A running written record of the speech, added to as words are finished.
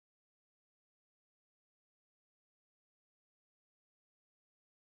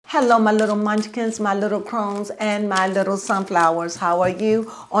Hello, my little munchkins, my little crones, and my little sunflowers. How are you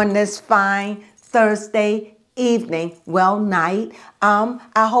on this fine Thursday evening? Well, night.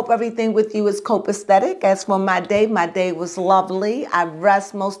 I hope everything with you is copacetic. As for my day was lovely. I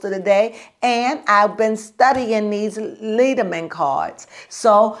rest most of the day, and I've been studying these Lederman cards.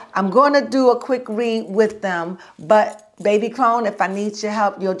 So I'm going to do a quick read with them, but baby crone, if I need your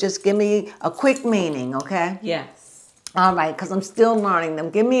help, you'll just give me a quick meaning, okay? Yes. All right, because I'm still learning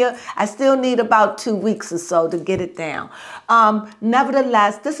them. I still need about 2 weeks or so to get it down.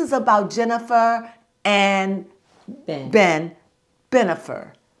 Nevertheless, this is about Jennifer and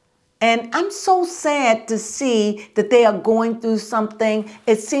Bennifer. And I'm so sad to see that they are going through something.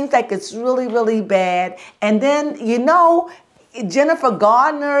 It seems like it's really, really bad. And then, you know, Jennifer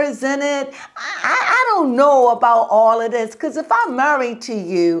Gardner is in it. I don't know about all of this, because if I'm married to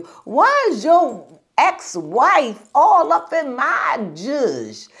you, why is your ex-wife all up in my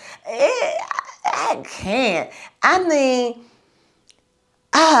judge? I can't. I mean,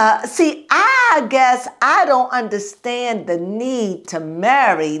 see, I guess I don't understand the need to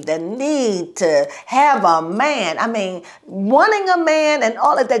marry, the need to have a man. I mean, wanting a man and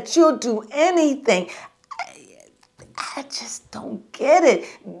all of that, you'll do anything. I just don't get it.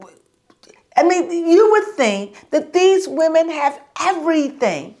 I mean, you would think that these women have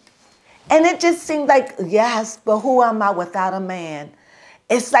everything. And it just seemed like, yes, but who am I without a man?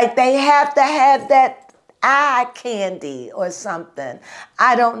 It's like they have to have that eye candy or something.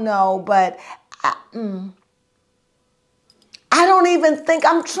 I don't know, but I don't even think,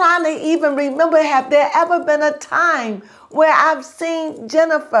 I'm trying to even remember, have there ever been a time where I've seen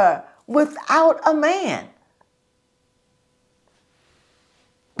Jennifer without a man?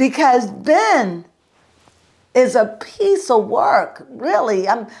 Because Ben is a piece of work, really.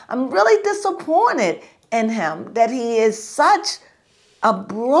 I'm really disappointed in him that he is such a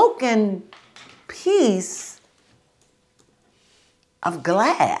broken piece of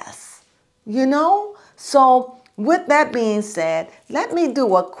glass, you know? So with that being said, let me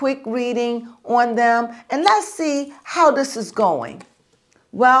do a quick reading on them and let's see how this is going.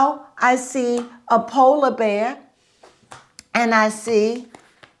 Well, I see a polar bear and I see,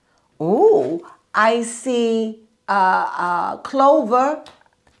 I see clover,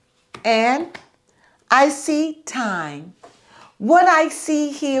 and I see time. What I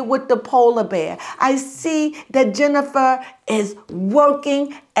see here with the polar bear, I see that Jennifer is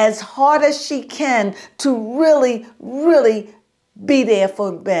working as hard as she can to really, really be there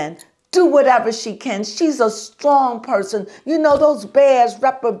for Ben. Do whatever she can. She's a strong person. You know, those bears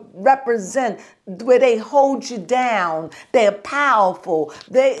represent where they hold you down. They're powerful.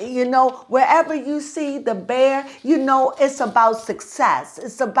 You know, wherever you see the bear, you know, it's about success.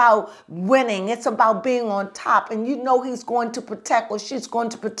 It's about winning. It's about being on top. And you know he's going to protect, or she's going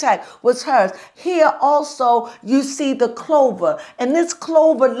to protect what's hers. Here also, you see the clover. And this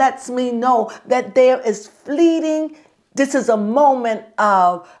clover lets me know that there is fleeting. This is a moment.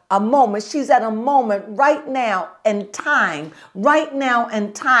 She's at a moment right now in time,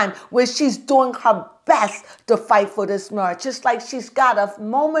 where she's doing her best to fight for this marriage. Just like she's got a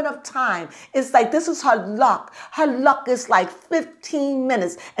moment of time. It's like this is her luck. Her luck is like 15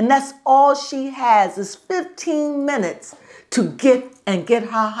 minutes. And that's all she has is 15 minutes to get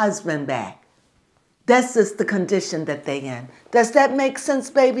her husband back. That's just the condition that they're in. Does that make sense,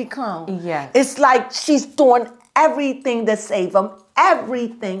 baby crone? Yes. It's like she's doing everything to save him,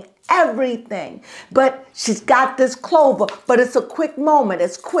 everything. But she's got this clover, but it's a quick moment.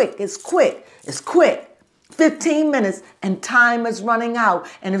 It's quick. 15 minutes and time is running out.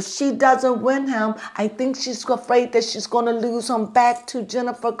 And if she doesn't win him, I think she's afraid that she's going to lose him back to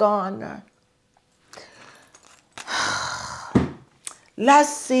Jennifer Gardner.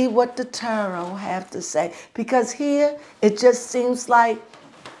 Let's see what the tarot have to say. Because here, it just seems like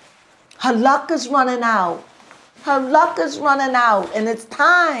her luck is running out. Her luck is running out, and it's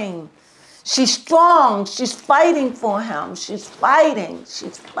time. She's strong. She's fighting for him. She's fighting.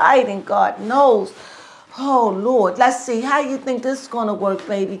 God knows. Oh, Lord. Let's see. How you think this is going to work,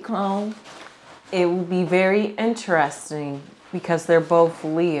 baby crone? It will be very interesting because they're both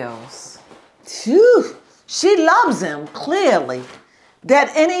Leos. Phew. She loves him, clearly.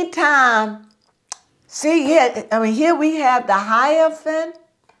 That anytime. See, here, here we have the Hierophant.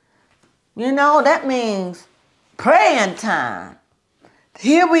 You know, that means praying time.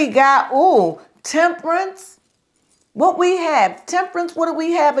 Here we got, temperance. What we have, temperance, what do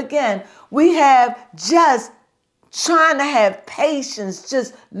we have again? We have just trying to have patience,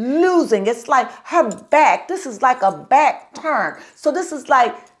 just losing. It's like her back. This is like a back turn. So this is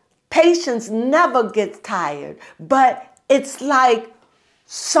like patience never gets tired. But it's like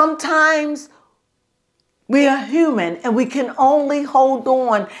sometimes we are human and we can only hold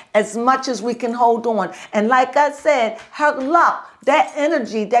on as much as we can hold on. And like I said, her luck, that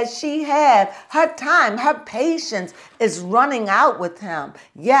energy that she had, her time, her patience is running out with him.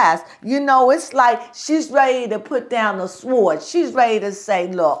 Yes, it's like she's ready to put down the sword. She's ready to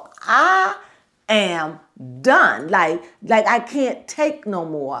say, look, I am done. Like I can't take no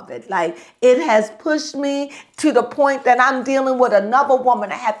more of it. Like it has pushed me to the point that I'm dealing with another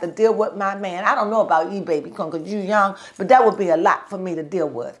woman. I have to deal with my man. I don't know about you, baby, because you're young, but that would be a lot for me to deal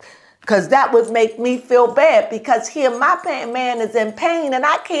with. Because that would make me feel bad, because here my man is in pain and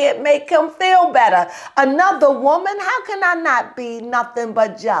I can't make him feel better. Another woman, how can I not be nothing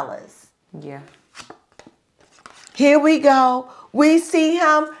but jealous? Yeah. Here we go. We see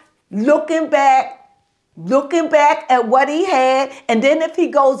him looking back at what he had. And then if he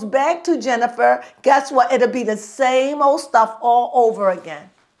goes back to Bennifer, guess what? It'll be the same old stuff all over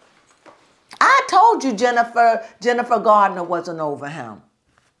again. I told you Jennifer Gardner wasn't over him.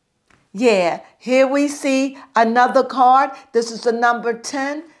 Yeah, here we see another card. This is the number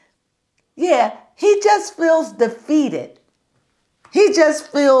 10. Yeah, he just feels defeated. He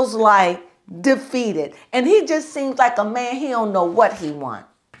just feels like defeated. And he just seems like a man, he don't know what he wants.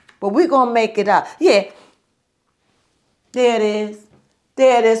 But we're going to make it up. Yeah, there it is.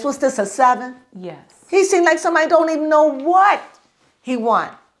 There it is. What's this, a 7? Yes. He seems like somebody don't even know what he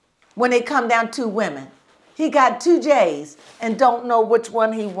wants when they come down to women. He got 2 J's and don't know which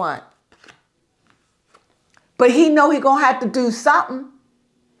one he wants. But he know he going to have to do something.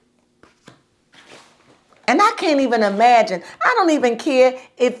 And I can't even imagine. I don't even care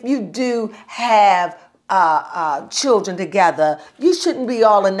if you do have children together. You shouldn't be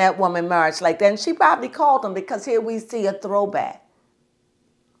all in that woman marriage like that. And she probably called him, because here we see a throwback.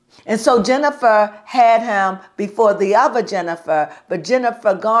 And so Bennifer had him before the other Bennifer, but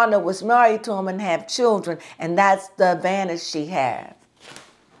Jennifer Garner was married to him and have children, and that's the advantage she had.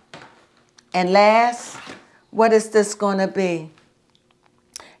 And last, what is this going to be?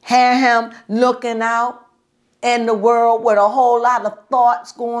 Had him looking out in the world with a whole lot of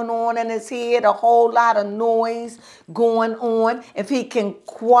thoughts going on in his head, a whole lot of noise going on. If he can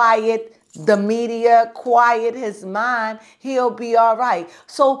quiet the media, quiet his mind, he'll be all right.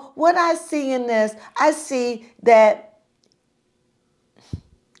 So what I see in this, I see that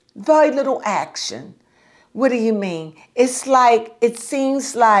very little action. What do you mean? It's like, it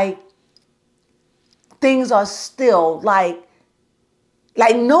seems like things are still, like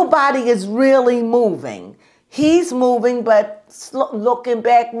nobody is really moving. He's moving, but looking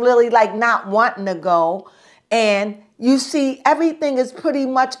back, really like not wanting to go. And you see, everything is pretty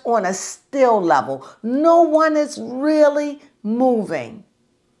much on a still level. No one is really moving.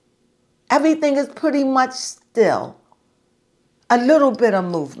 Everything is pretty much still. A little bit of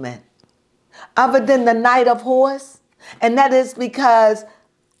movement. Other than the Knight of Horse. And that is because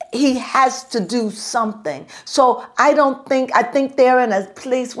he has to do something. So I think they're in a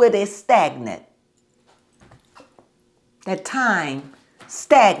place where they're stagnant. That time,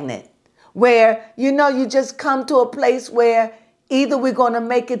 stagnant. Where, you just come to a place where either we're going to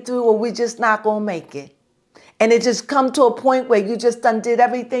make it through or we're just not going to make it. And it just come to a point where you just done did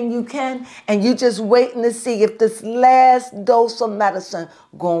everything you can and you just waiting to see if this last dose of medicine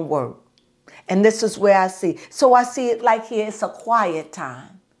going to work. And this is where I see. So I see it like here, it's a quiet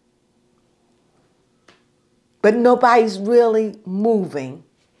time. But nobody's really moving.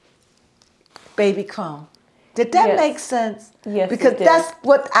 Baby Crone. Did that make sense? Yes, because that's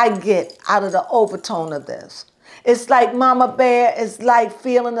what I get out of the overtone of this. It's like Mama Bear is like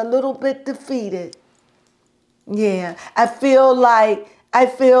feeling a little bit defeated. Yeah, I feel like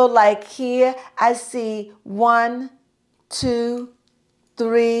here I see 1, 2,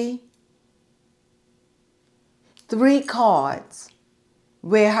 3 cards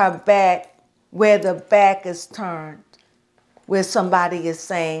where the back is turned, where somebody is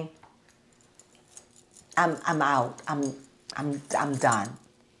saying, I'm out. I'm done.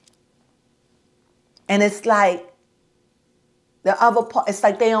 And it's like the other part, it's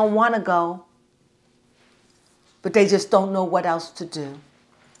like they don't want to go, but they just don't know what else to do.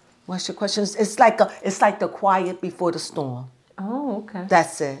 What's your question? It's like the quiet before the storm. Oh, okay.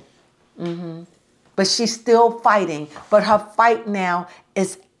 That's it. But she's still fighting, but her fight now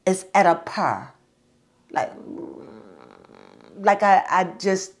is at a purr. Like I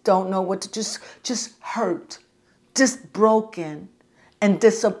just don't know what to, just hurt, just broken and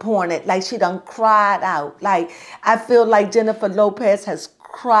disappointed. Like she done cried out. Like I feel like Jennifer Lopez has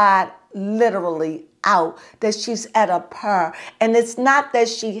cried literally out, that she's at a per. And it's not that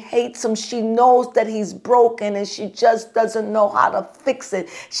she hates him. She knows that he's broken and she just doesn't know how to fix it.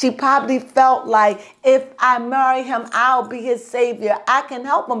 She probably felt like, if I marry him, I'll be his savior. I can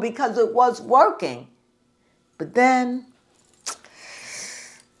help him because it was working. But then,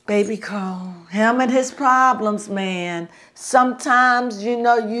 baby Crone, him and his problems, man. Sometimes, you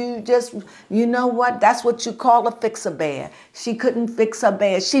know, you know what? That's what you call a fix-a-bear. She couldn't fix her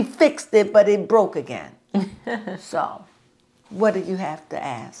bear. She fixed it, but it broke again. So, what do you have to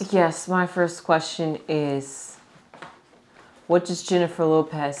ask? Yes, my first question is, what does Jennifer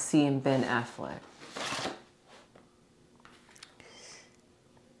Lopez see in Ben Affleck?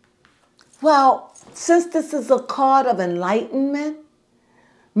 Well, since this is a card of enlightenment,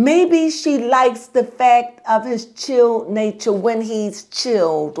 maybe she likes the fact of his chilled nature when he's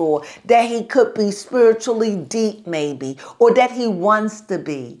chilled, or that he could be spiritually deep maybe, or that he wants to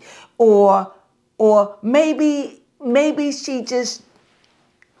be, or maybe she just,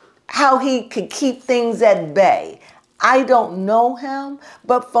 how he could keep things at bay. I don't know him,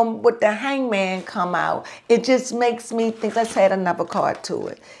 but from what the Hangman come out, it just makes me think, let's add another card to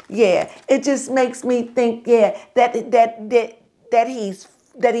it. Yeah, it just makes me think, yeah, that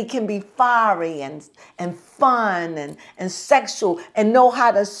he can be fiery and fun and sexual and know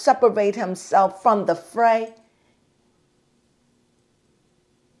how to separate himself from the fray.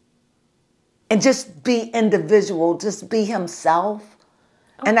 And just be individual, just be himself.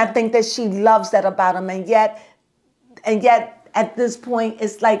 Okay. And I think that she loves that about him. And yet at this point,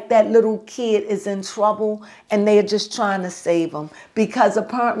 it's like that little kid is in trouble and they're just trying to save him because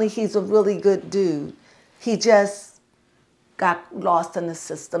apparently he's a really good dude. He just got lost in the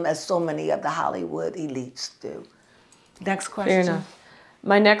system, as so many of the Hollywood elites do. Next question. Fair enough.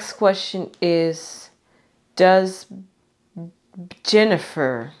 My next question is, does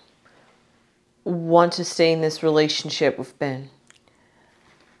Jennifer want to stay in this relationship with Ben?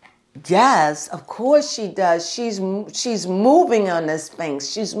 Yes, of course she does. She's moving on this thing.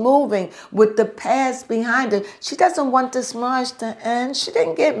 She's moving with the past behind her. She doesn't want this marriage to end. She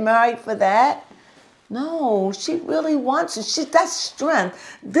didn't get married for that. No, she really wants it. That's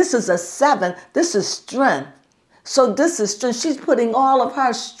strength. This is a 7. This is strength. So this is strength. She's putting all of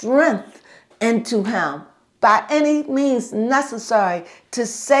her strength into him by any means necessary to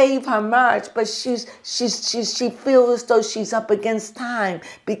save her marriage. But she feels as though she's up against time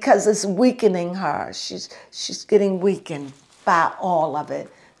because it's weakening her. She's getting weakened by all of it.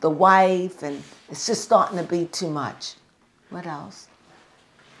 The wife, and it's just starting to be too much. What else?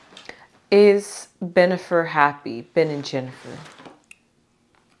 Is Bennifer happy, Ben and Jennifer?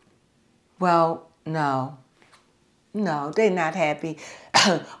 Well, no. No, they're not happy.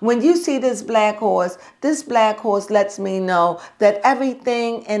 When you see this black horse lets me know that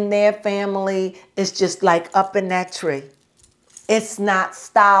everything in their family is just like up in that tree. It's not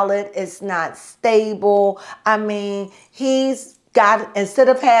solid. It's not stable. I mean, he's got, instead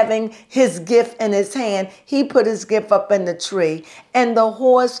of having his gift in his hand, he put his gift up in the tree. And the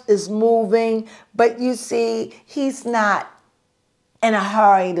horse is moving, but you see, he's not in a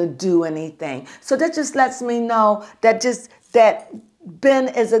hurry to do anything. So that just lets me know that Ben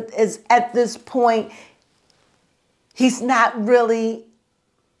is at this point, he's not really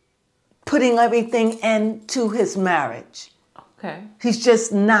putting everything into his marriage. Okay. He's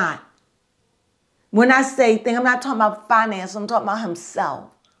just not. When I say thing, I'm not talking about finance, I'm talking about himself.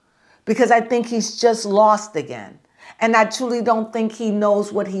 Because I think he's just lost again. And I truly don't think he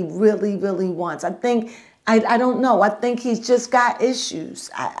knows what he really, really wants. I don't know. I think he's just got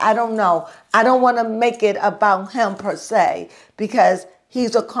issues. I don't know. I don't want to make it about him per se, because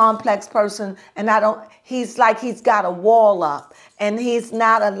he's a complex person and he's like he's got a wall up and he's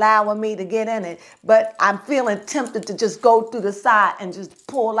not allowing me to get in it. But I'm feeling tempted to just go through the side and just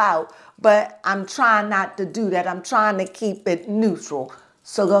pull out. But I'm trying not to do that. I'm trying to keep it neutral.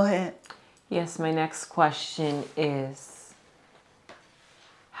 So go ahead. Yes, my next question is,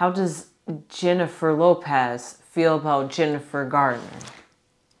 how does Jennifer Lopez feel about Jennifer Garner?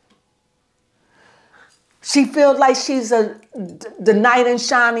 She feels like she's the knight in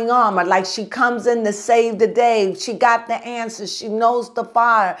shining armor, like she comes in to save the day. She got the answers. She knows the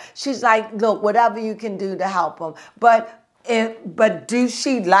fire. She's like, look, whatever you can do to help him. But do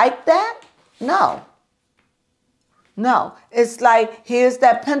she like that? No. No. It's like, here's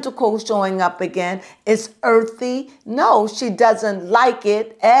that pentacle showing up again. It's earthy. No, she doesn't like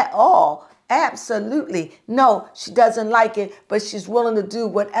it at all. Absolutely. No, she doesn't like it, but she's willing to do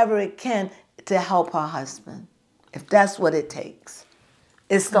whatever it can to help her husband, if that's what it takes.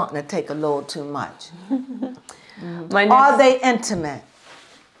 It's starting to take a little too much. Are they intimate?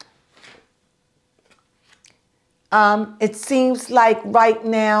 It seems like right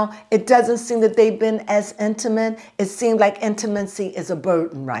now, it doesn't seem that they've been as intimate. It seems like intimacy is a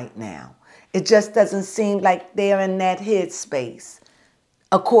burden right now. It just doesn't seem like they're in that headspace,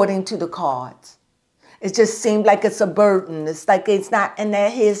 according to the cards. It just seemed like it's a burden. It's like it's not in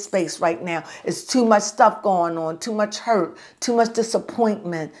that headspace right now. It's too much stuff going on, too much hurt, too much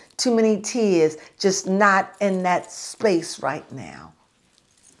disappointment, too many tears, just not in that space right now.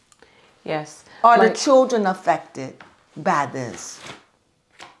 Yes. Are the children affected by this?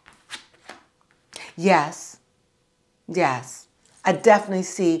 Yes. Yes. I definitely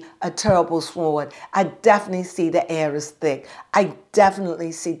see a terrible sword. I definitely see the air is thick. I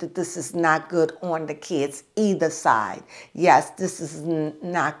definitely see that this is not good on the kids, either side. Yes, this is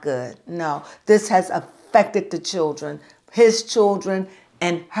not good. No, this has affected the children, his children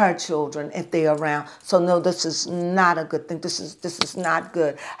and her children if they're around. So no, this is not a good thing. This is not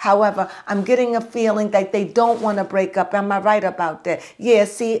good. However, I'm getting a feeling that they don't want to break up. Am I right about that? Yeah,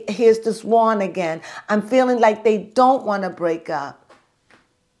 see, here's this one again. I'm feeling like they don't want to break up.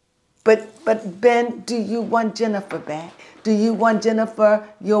 But Ben, do you want Jennifer back? Do you want Jennifer,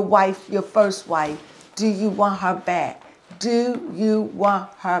 your wife, your first wife? Do you want her back? Do you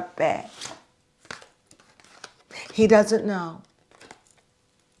want her back? He doesn't know.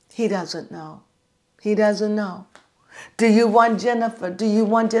 He doesn't know. He doesn't know. Do you want Jennifer? Do you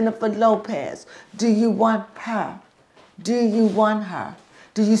want Jennifer Lopez? Do you want her? Do you want her?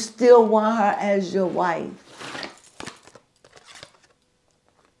 Do you still want her as your wife?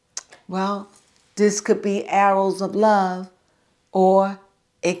 Well, this could be arrows of love, or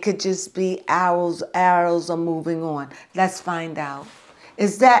it could just be arrows of moving on. Let's find out.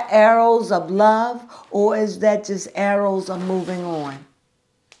 Is that arrows of love, or is that just arrows of moving on?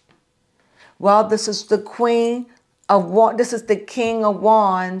 Well, this is the Queen of Wands. This is the King of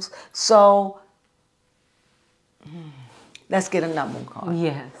Wands. So let's get another one card.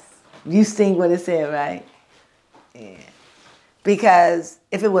 Yes. You seen what it said, right? Yeah. Because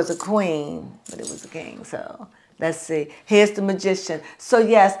if it was a queen, but it was a king. So let's see. Here's the Magician. So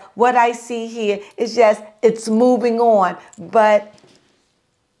yes, what I see here is yes, it's moving on. But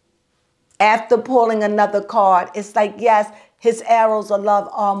after pulling another card, it's like yes, his arrows of love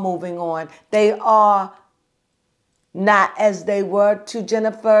are moving on. They are not as they were to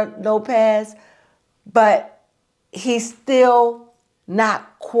Jennifer Lopez, but he's still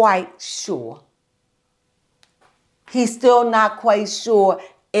not quite sure. He's still not quite sure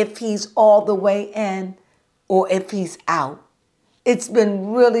if he's all the way in or if he's out. It's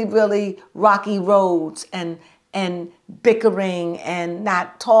been really, really rocky roads and bickering and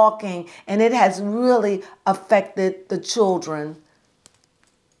not talking, and it has really affected the children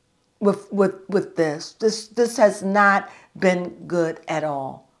with this. This has not been good at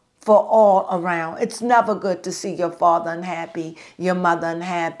all for all around. It's never good to see your father unhappy, your mother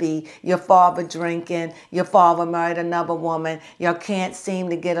unhappy, your father drinking, your father married another woman, you can't seem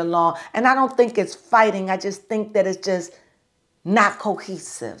to get along. And I don't think it's fighting. I just think that it's just not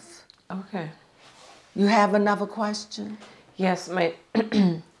cohesive. Okay. You have another question? Yes, my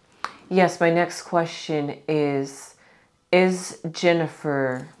next question is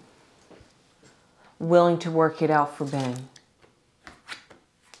Jennifer willing to work it out for Ben?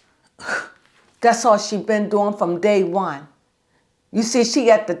 That's all she been doing from day one. You see,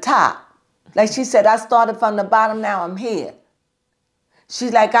 she at the top. Like she said, I started from the bottom, now I'm here.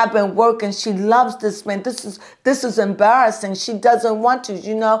 She's like, I've been working. She loves this man. This is embarrassing. She doesn't want to.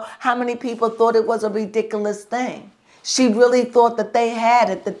 You know how many people thought it was a ridiculous thing? She really thought that they had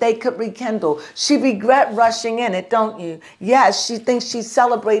it, that they could rekindle. She regret rushing in it, don't you? Yes, she thinks she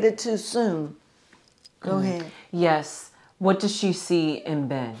celebrated too soon. Go ahead. Yes. What does she see in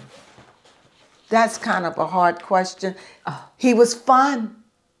Ben? That's kind of a hard question. He was fun.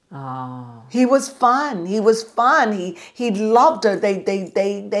 Oh. He was fun. He was fun. He loved her.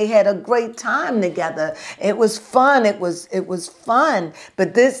 They had a great time together. It was fun. It was fun.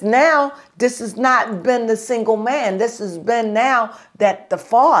 But this has not been the single man. This has been now that the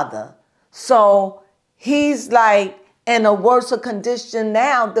father. So he's like in a worse condition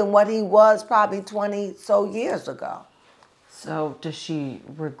now than what he was probably 20 so years ago. So does she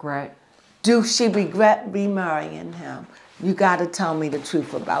regret? Do she regret remarrying him? You got to tell me the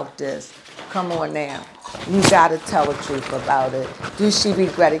truth about this. Come on now. You got to tell the truth about it. Do she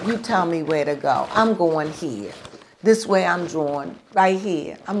regret it? You tell me where to go. I'm going here. This way I'm drawing. Right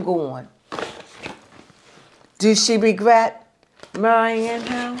here. I'm going. Do she regret marrying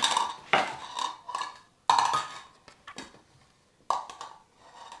him?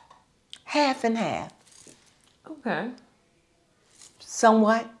 Half and half. Okay.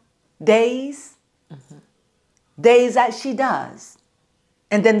 Somewhat. Days. Days that she does.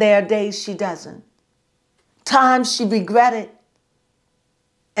 And then there are days she doesn't. Times she regretted.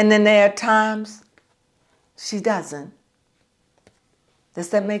 And then there are times she doesn't. Does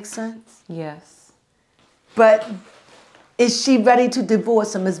that make sense? Yes. But is she ready to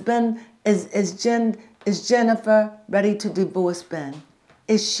divorce him? Is Jennifer ready to divorce Ben?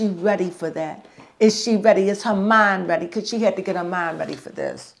 Is she ready for that? Is she ready? Is her mind ready? Because she had to get her mind ready for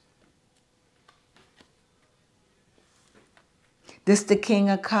this. This the King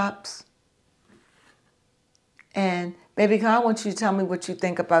of Cups. And baby girl, I want you to tell me what you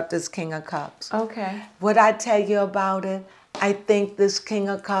think about this King of Cups. Okay. What I tell you about it, I think this King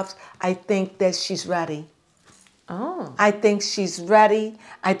of Cups, I think that she's ready. Oh. I think she's ready.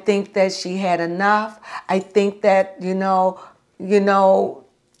 I think that she had enough. I think that,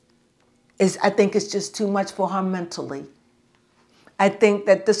 I think it's just too much for her mentally. I think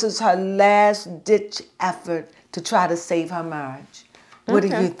that this is her last ditch effort to try to save her marriage. What do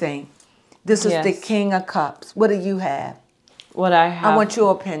you think? This is the King of Cups. What do you have? What I have. I want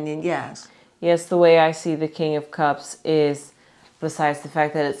your opinion, yes. Yes, the way I see the King of Cups is, besides the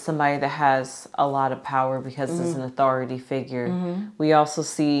fact that it's somebody that has a lot of power because it's an authority figure, we also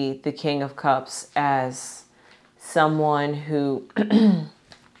see the King of Cups as someone who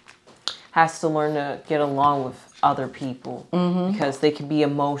has to learn to get along with other people because they can be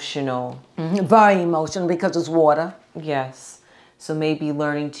emotional. Very emotional because it's water. Yes. So maybe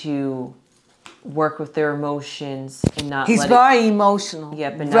learning to work with their emotions and not He's let very emotional.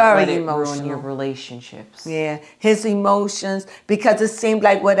 Yep, and very not let it emotional. ruin your relationships. Yeah, his emotions, because it seems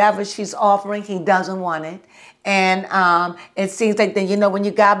like whatever she's offering, he doesn't want it. And it seems like, when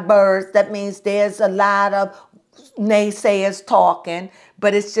you got birds, that means there's a lot of naysayers talking,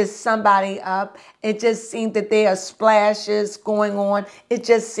 but it's just somebody up. It just seems that there are splashes going on. It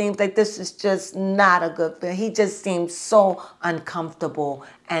just seems like this is just not a good fit. He just seems so uncomfortable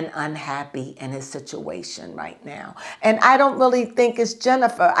and unhappy in his situation right now. And I don't really think it's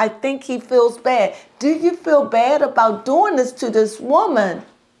Jennifer. I think he feels bad. Do you feel bad about doing this to this woman?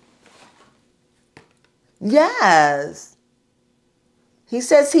 Yes. He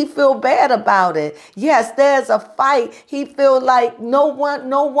says he feel bad about it. Yes, there's a fight. He feel like no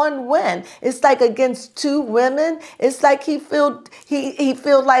one win. It's like against two women. It's like he feel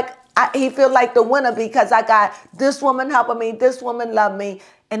like the winner because I got this woman helping me, this woman love me,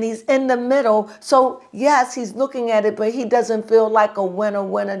 and he's in the middle. So yes, he's looking at it, but he doesn't feel like a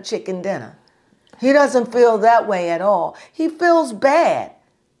winner chicken dinner. He doesn't feel that way at all. He feels bad.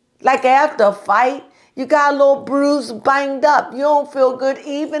 Like after a fight, you got a little bruised, banged up. You don't feel good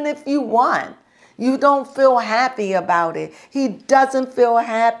even if you won. You don't feel happy about it. He doesn't feel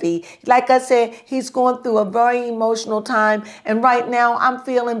happy. Like I said, he's going through a very emotional time. And right now I'm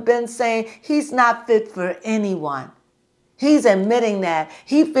feeling Ben saying he's not fit for anyone. He's admitting that.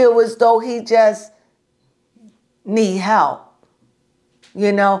 He feels as though he just need help.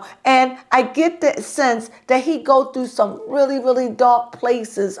 And I get the sense that he go through some really, really dark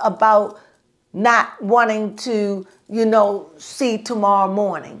places about not wanting to, see tomorrow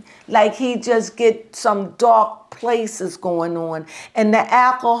morning. Like he just get some dark places going on. And the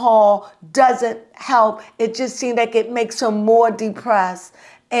alcohol doesn't help. It just seems like it makes him more depressed.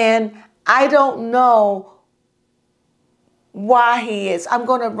 And I don't know why he is. I'm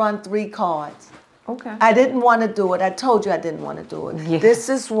going to run 3 cards. Okay. I didn't want to do it. I told you I didn't want to do it. Yeah. This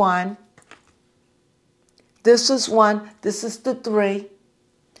is 1. This is 1. This is the 3.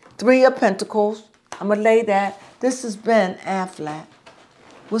 3 of Pentacles. I'm going to lay that. This is Ben Affleck.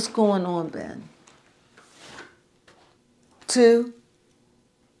 What's going on, Ben? 2.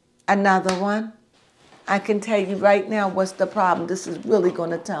 Another 1. I can tell you right now what's the problem. This is really going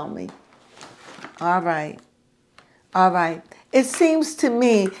to tell me. All right. All right. It seems to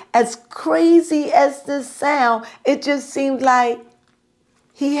me, as crazy as this sound, it just seems like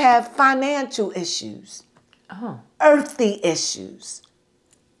he had financial issues. Oh. Earthy issues.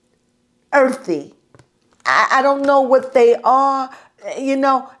 Earthy. I don't know what they are,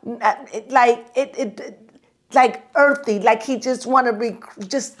 like earthy, like he just want to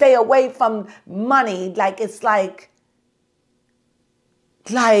just stay away from money. Like it's like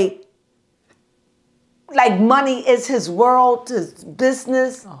money is his world, his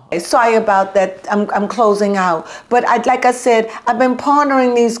business. Oh. Sorry about that. I'm closing out. But like I said, I've been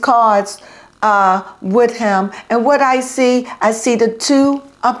pondering these cards with him. And what I see the 2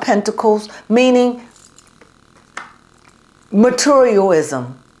 of Pentacles, meaning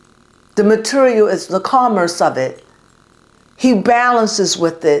materialism. The material is the commerce of it. He balances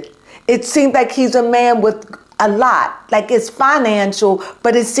with it. It seems like he's a man with a lot. Like it's financial,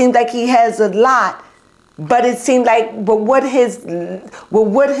 but it seems like he has a lot But it seemed like, but with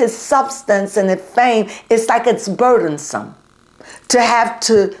his substance and his fame, it's like it's burdensome to have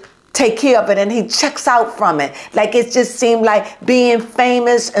to take care of it, and he checks out from it. Like it just seemed like being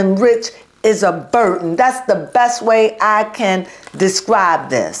famous and rich is a burden. That's the best way I can describe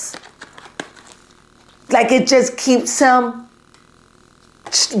this. Like it just keeps him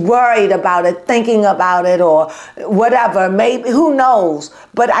worried about it, thinking about it, or whatever. Maybe, who knows?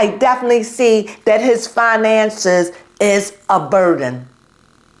 But I definitely see that his finances is a burden.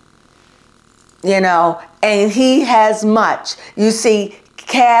 You know, and he has much. You see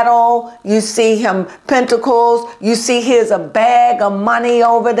cattle, you see him pentacles, you see here's a bag of money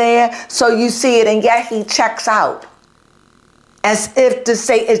over there. So you see it, and yet he checks out. As if to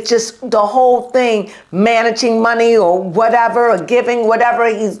say it's just the whole thing, managing money or whatever, or giving, whatever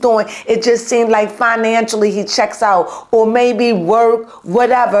he's doing. It just seems like financially he checks out, or maybe work,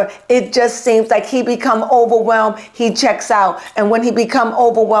 whatever. It just seems like he become overwhelmed, he checks out. And when he become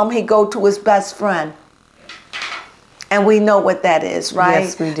overwhelmed, he go to his best friend. And we know what that is, right?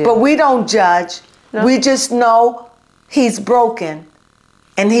 Yes, we do. But we don't judge. No. We just know he's broken.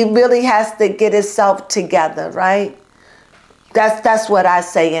 And he really has to get himself together, right? That's what I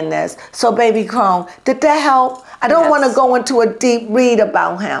say in this. So, baby Crone, did that help? I don't want to go into a deep read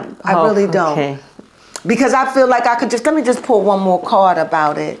about him. I really don't. Okay. Because I feel like I could just, let me just pull one more card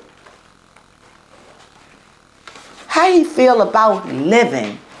about it. How he feel about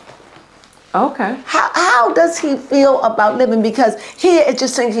living? Okay. How does he feel about living? Because here it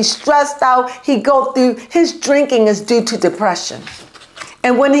just seems he's stressed out. He go through, his drinking is due to depression.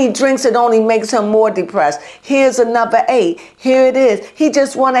 And when he drinks, it only makes him more depressed. Here's another 8. Here it is. He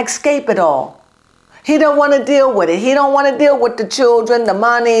just want to escape it all. He don't want to deal with it. He don't want to deal with the children, the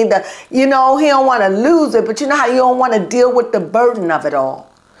money, he don't want to lose it. But you know how you don't want to deal with the burden of it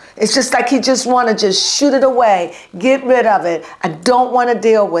all. It's just like he just want to just shoot it away, get rid of it. I don't want to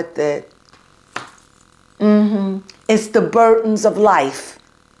deal with it. It's the burdens of life.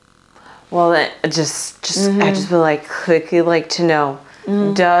 Well, I just would like quickly like to know.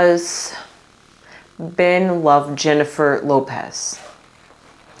 Does Ben love Jennifer Lopez?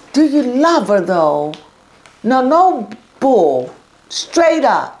 Do you love her though? No bull. Straight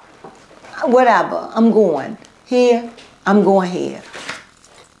up. Whatever. I'm going here. I'm going here.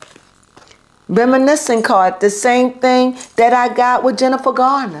 Reminiscing card. The same thing that I got with Jennifer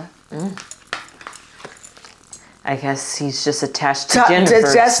Garner. I guess he's just attached to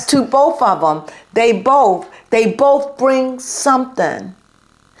Jennifer. Just to both of them. They both bring something.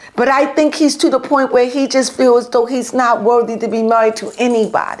 But I think he's to the point where he just feels as though he's not worthy to be married to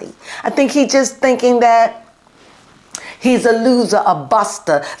anybody. I think he's just thinking that he's a loser, a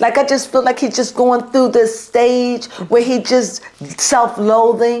buster. Like I just feel like he's just going through this stage where he just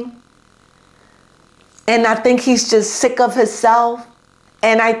self-loathing. And I think he's just sick of himself.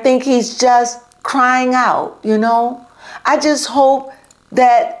 And I think he's just crying out, you know. I just hope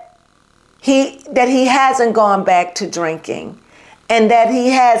that he hasn't gone back to drinking, and that he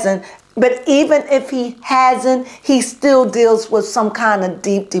hasn't. But even if he hasn't, he still deals with some kind of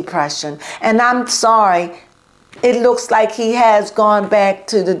deep depression. And I'm sorry, it looks like he has gone back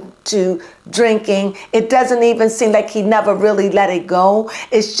to drinking. It doesn't even seem like he never really let it go.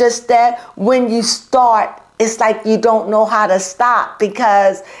 It's just that when you start, it's like you don't know how to stop,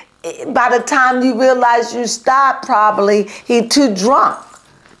 because by the time you realize you stop, probably he too drunk.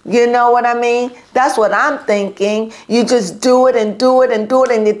 You know what I mean? That's what I'm thinking. You just do it and do it and do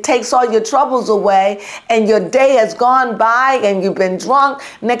it, and it takes all your troubles away, and your day has gone by and you've been drunk.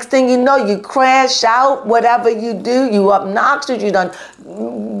 Next thing you know, you crash out. Whatever you do, you obnoxious, you done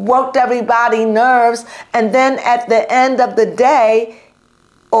worked everybody's nerves, and then at the end of the day,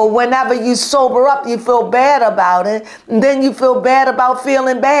 or whenever you sober up, you feel bad about it, and then you feel bad about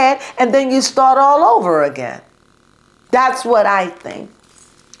feeling bad, and then you start all over again. That's what I think.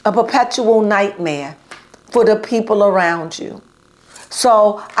 A perpetual nightmare for the people around you.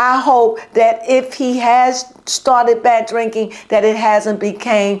 So I hope that if he has started back drinking, that it hasn't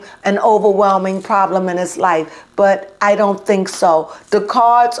become an overwhelming problem in his life. But I don't think so. The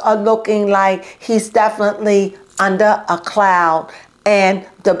cards are looking like he's definitely under a cloud, and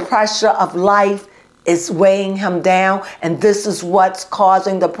the pressure of life is weighing him down, and this is what's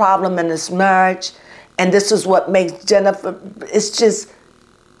causing the problem in his marriage, and this is what makes Jennifer, it's just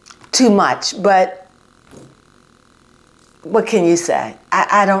too much. But what can you say?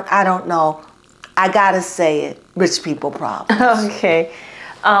 I don't know. I gotta say it. Rich people problems. Okay.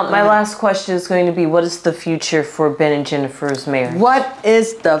 My last question is going to be, what is the future for Ben and Jennifer's marriage? What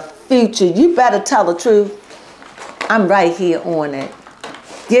is the future? You better tell the truth. I'm right here on it.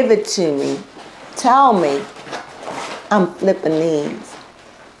 Give it to me. Tell me. I'm flipping these.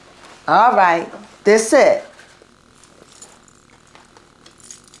 All right. This it.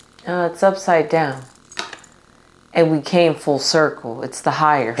 It's upside down. And we came full circle. It's the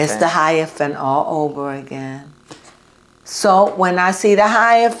Hierophant. It's the Hierophant all over again. So when I see the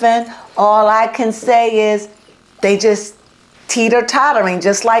Hierophant, all I can say is they just teeter-tottering,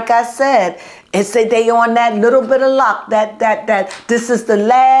 just like I said. It's that they on that little bit of luck, that this is the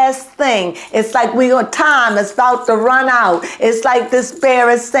last thing. It's like time is about to run out. It's like this bear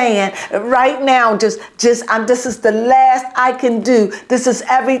is saying, right now, this is the last I can do. This is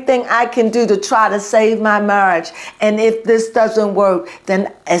everything I can do to try to save my marriage. And if this doesn't work,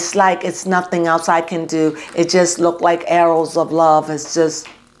 then it's like it's nothing else I can do. It just looked like arrows of love. It's just,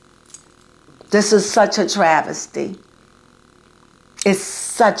 this is such a travesty. It's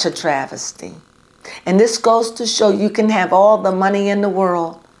such a travesty. And this goes to show you can have all the money in the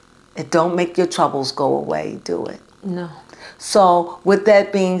world. It don't make your troubles go away, do it? No. So with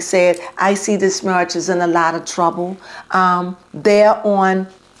that being said, I see this marriage is in a lot of trouble. They on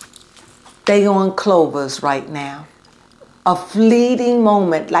clovers right now. A fleeting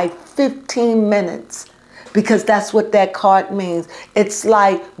moment, like 15 minutes. Because that's what that card means. It's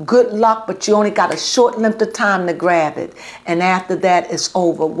like good luck, but you only got a short length of time to grab it. And after that, it's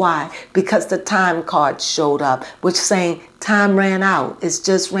over. Why? Because the time card showed up, which saying time ran out. It's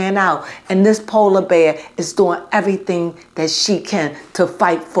just ran out. And this polar bear is doing everything that she can to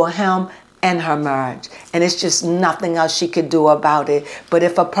fight for him and her marriage. And it's just nothing else she could do about it. But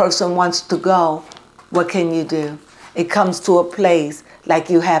if a person wants to go, what can you do? It comes to a place like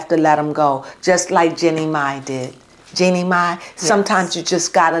you have to let them go, just like Jeannie Mai did. Jeannie Mai, yes. Sometimes you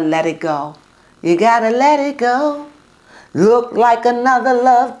just gotta let it go. You gotta let it go. Look like another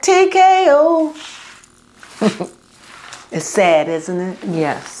love TKO. It's sad, isn't it?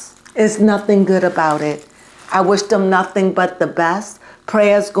 Yes. It's nothing good about it. I wish them nothing but the best.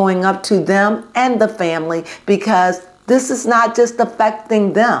 Prayers going up to them and the family, because this is not just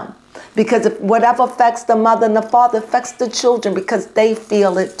affecting them. Because if whatever affects the mother and the father affects the children, because they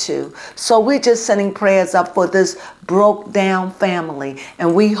feel it too. So we're just sending prayers up for this broke down family.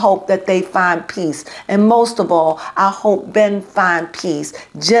 And we hope that they find peace. And most of all, I hope Ben find peace.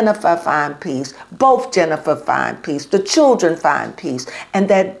 Jennifer find peace. Both Jennifer find peace. The children find peace. And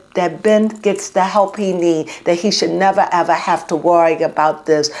that Ben gets the help he needs. That he should never ever have to worry about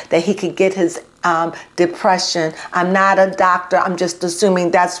this. That he could get his depression. I'm not a doctor. I'm just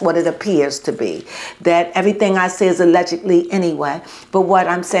assuming that's what it appears to be. That everything I say is allegedly anyway. But what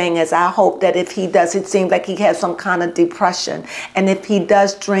I'm saying is I hope that if he does, it seems like he has some kind of depression. And if he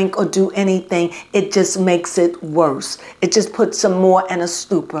does drink or do anything, it just makes it worse. It just puts him more in a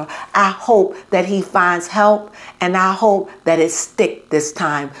stupor. I hope that he finds help, and I hope that it sticks this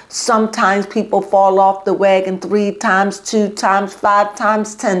time. Sometimes people fall off the wagon 3 times, 2 times, 5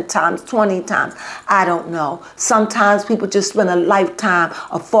 times, 10 times, 20 times. I don't know. Sometimes people just spend a lifetime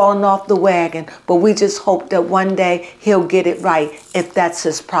of falling off the wagon, but we just hope that one day he'll get it right if that's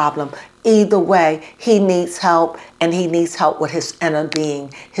his problem. Either way, he needs help, and he needs help with his inner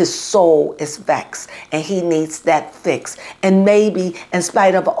being. His soul is vexed, and he needs that fixed. And maybe, in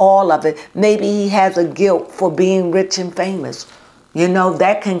spite of all of it, maybe he has a guilt for being rich and famous. You know,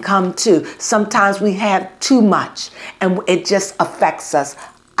 that can come too. Sometimes we have too much, and it just affects us.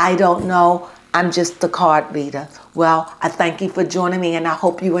 I don't know. I'm just the card reader. Well, I thank you for joining me, and I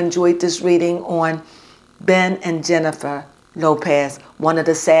hope you enjoyed this reading on Ben and Jennifer Lopez, one of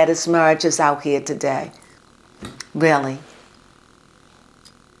the saddest marriages out here today. Really.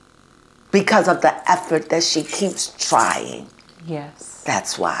 Because of the effort that she keeps trying. Yes.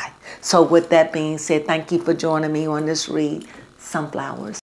 That's why. So with that being said, thank you for joining me on this read, Sunflowers.